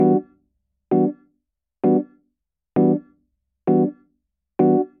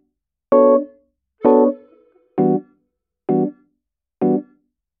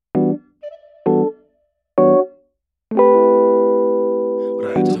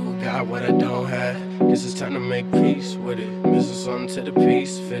I do got what I don't have. Guess it's time to make peace with it. Missing something to the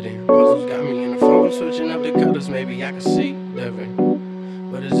piece fitting. Puzzles got me in the phone, switching up the colors. Maybe I can see different.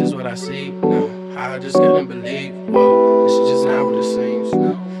 But is this what I see? No, I just couldn't believe. Whoa, this is just not what it seems.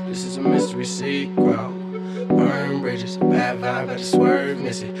 No, this is a mystery sequel. Burn bridges, bad vibe, got to swerve,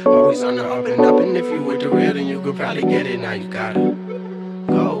 miss it. Always on the up and up, and if you with the real, then you could probably get it. Now you gotta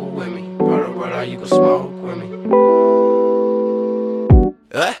go with me, brother, you can smoke with me.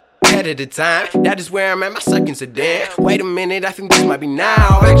 Head at a time, that is where I'm at, my second sedan. Wait a minute, I think this might be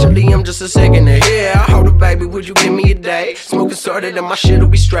now. Actually, I'm just a second ahead. Hold up, baby, would you give me a day? Smoking sorted and my shit'll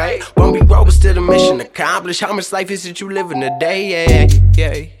be straight. Bumpy road, but still the mission accomplished. How much life is it you living a day?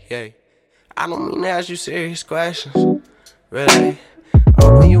 Yeah. I don't mean to ask you serious questions, really.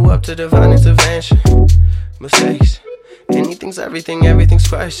 Open you up to divine intervention. Mistakes, anything's everything, everything's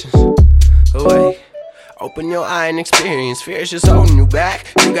questions. Away. Open your eye and experience. Fear is just holding you back.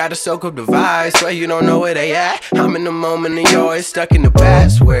 You gotta soak up the vibes, swear you don't know where they at. I'm in the moment and you're always stuck in the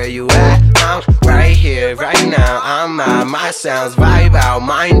past. Where you at? I'm right here, right now. I'm out, my sounds vibe out.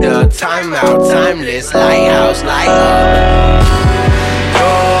 Mind up, time out, timeless. Lighthouse, light up.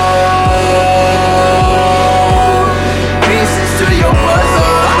 Pieces to your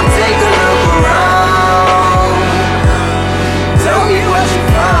puzzle, I'll take a look around. Tell me what you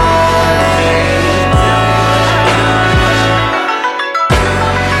find.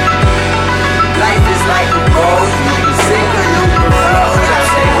 Life is like a boat, you can sink or you can float. I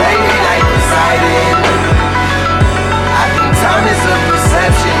say wavy like Poseidon. I think time is a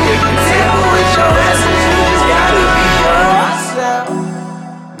perception. If you tamper with your essence, you just gotta be yourself.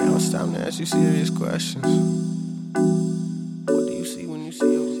 Now it's time to ask you serious questions. What do you see when you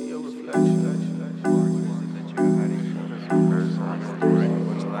see your reflection?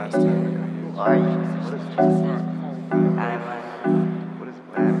 When's the last time?